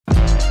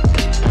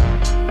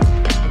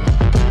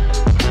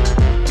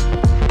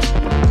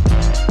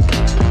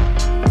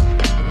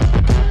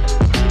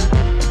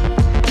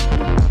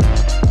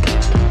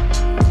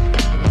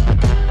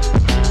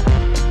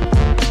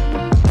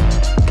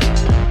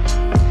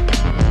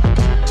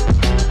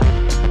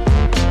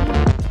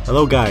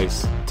Hello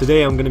guys,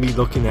 today I'm going to be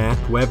looking at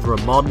whether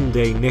a modern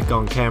day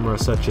Nikon camera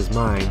such as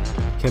mine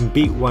can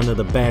beat one of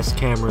the best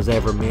cameras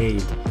ever made,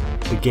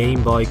 the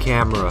Gameboy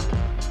Camera.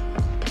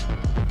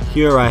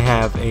 Here I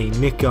have a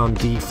Nikon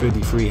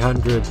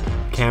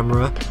D3300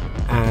 camera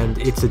and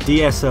it's a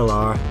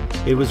DSLR.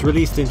 It was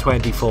released in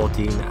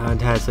 2014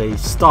 and has a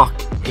stock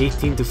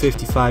 18 to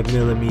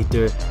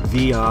 55mm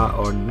VR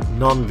or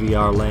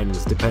non-VR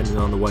lens depending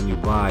on the one you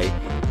buy,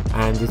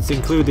 and it's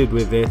included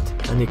with it,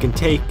 and it can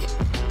take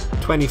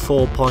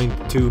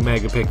 24.2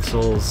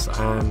 megapixels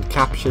and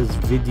captures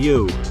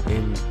video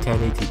in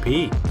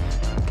 1080p.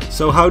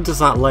 So how does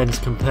that lens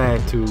compare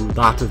to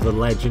that of the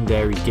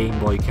legendary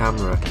Gameboy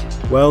Camera?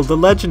 Well, the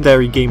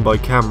legendary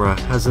Gameboy Camera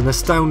has an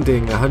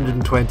astounding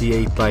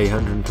 128 by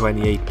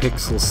 128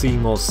 pixel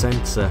CMOS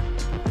sensor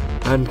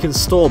and can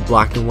store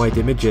black and white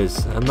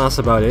images, and that's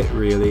about it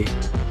really.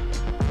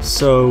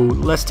 So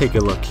let's take a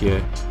look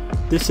here.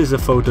 This is a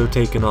photo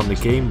taken on the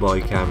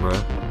Gameboy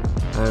Camera,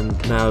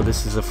 and now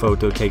this is a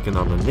photo taken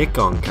on the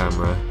Nikon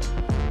camera.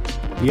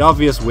 The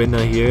obvious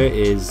winner here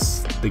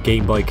is the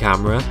Gameboy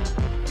Camera.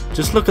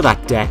 Just look at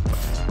that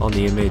depth on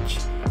the image,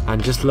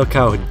 and just look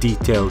how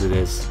detailed it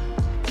is.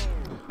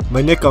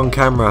 My Nikon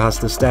camera has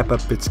to step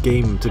up its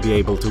game to be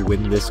able to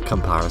win this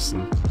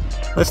comparison.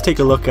 Let's take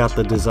a look at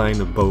the design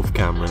of both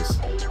cameras.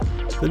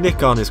 The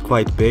Nikon is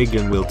quite big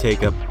and will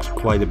take up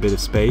quite a bit of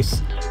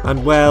space,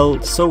 and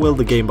well, so will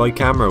the Gameboy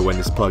Camera when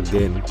it's plugged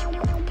in.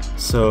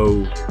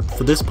 So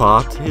for this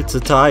part, it's a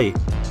tie.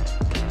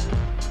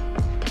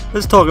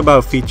 Let's talk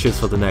about features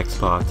for the next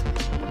part.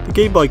 The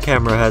Gameboy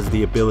Camera has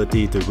the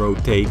ability to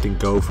rotate and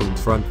go from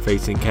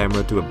front-facing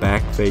camera to a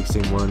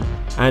back-facing one.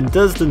 And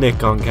does the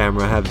Nikon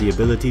camera have the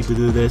ability to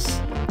do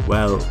this?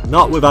 Well,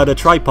 not without a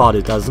tripod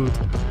it doesn't.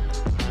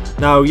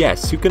 Now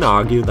yes, you can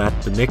argue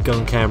that the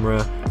Nikon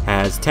camera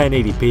has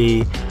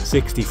 1080p,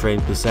 60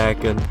 frames per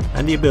second,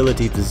 and the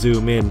ability to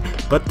zoom in,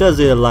 but does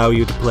it allow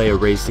you to play a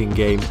racing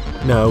game?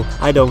 No,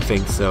 I don't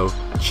think so.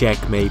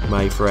 Checkmate,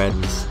 my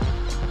friends.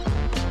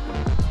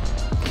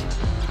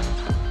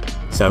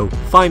 So,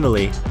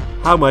 finally,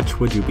 how much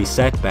would you be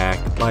set back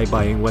by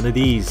buying one of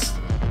these?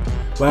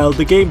 Well,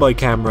 the Gameboy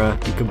Camera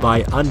you can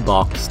buy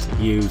unboxed,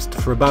 used,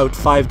 for about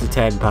 £5 to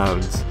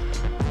 £10.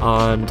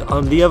 And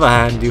on the other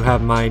hand, you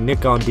have my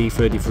Nikon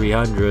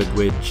D3300,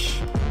 which,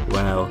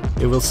 well,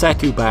 it will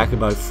set you back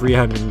about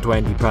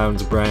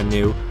 £320 brand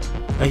new.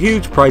 A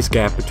huge price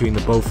gap between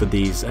the both of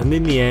these, and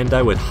in the end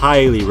I would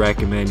highly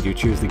recommend you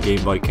choose the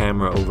Gameboy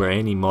Camera over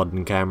any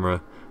modern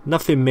camera.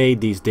 Nothing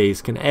made these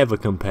days can ever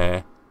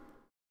compare.